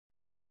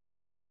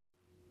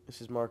This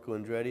is Marco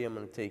Andretti. I'm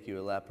going to take you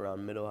a lap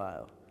around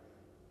Mid-Ohio.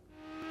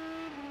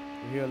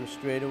 We're here on the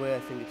straightaway. I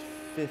think it's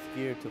fifth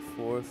gear to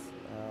fourth.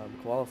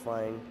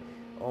 Qualifying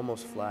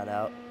almost flat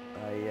out.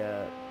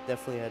 I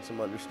definitely had some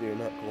understeer in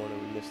that corner.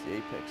 We missed the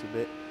apex a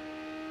bit.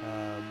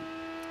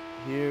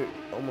 Here,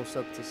 almost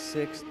up to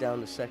sixth, down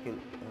to second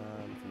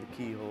from the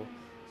keyhole.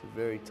 It's a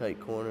very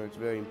tight corner. It's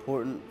very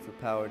important for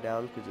power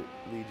down because it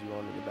leads you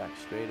onto the back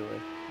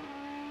straightaway.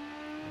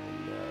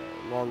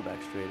 And long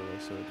back straightaway,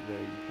 so it's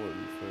very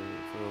important for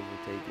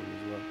overtaking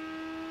as well.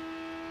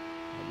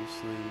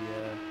 Obviously,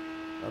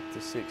 up to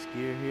sixth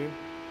gear here.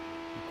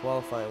 I'm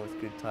qualifying with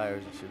good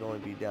tires. It should only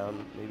be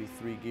down maybe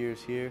 3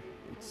 gears here.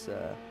 It's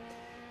a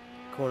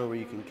corner where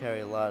you can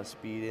carry a lot of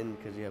speed in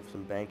because you have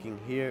some banking.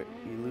 Here,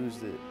 you lose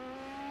the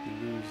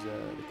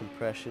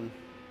compression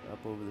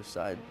up over the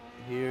side.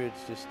 Here,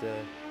 it's just a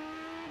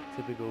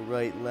typical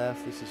right,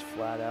 left. This is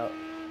flat out.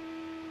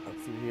 Up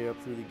through here,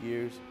 up through the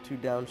gears, 2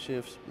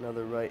 downshifts,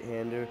 another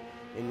right-hander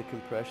in the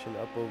compression,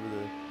 up over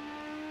the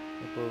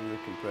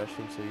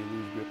compression, so you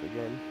lose grip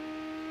again.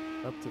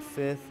 Up to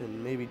fifth,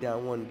 and maybe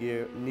down 1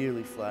 gear,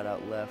 nearly flat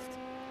out left.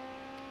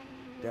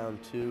 Down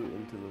 2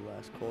 into the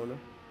last corner.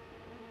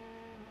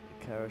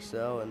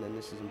 Carousel, and then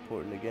this is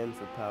important again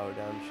for power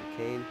down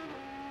chicane.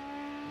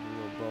 A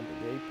little bump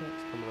at the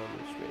apex coming on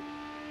the straight.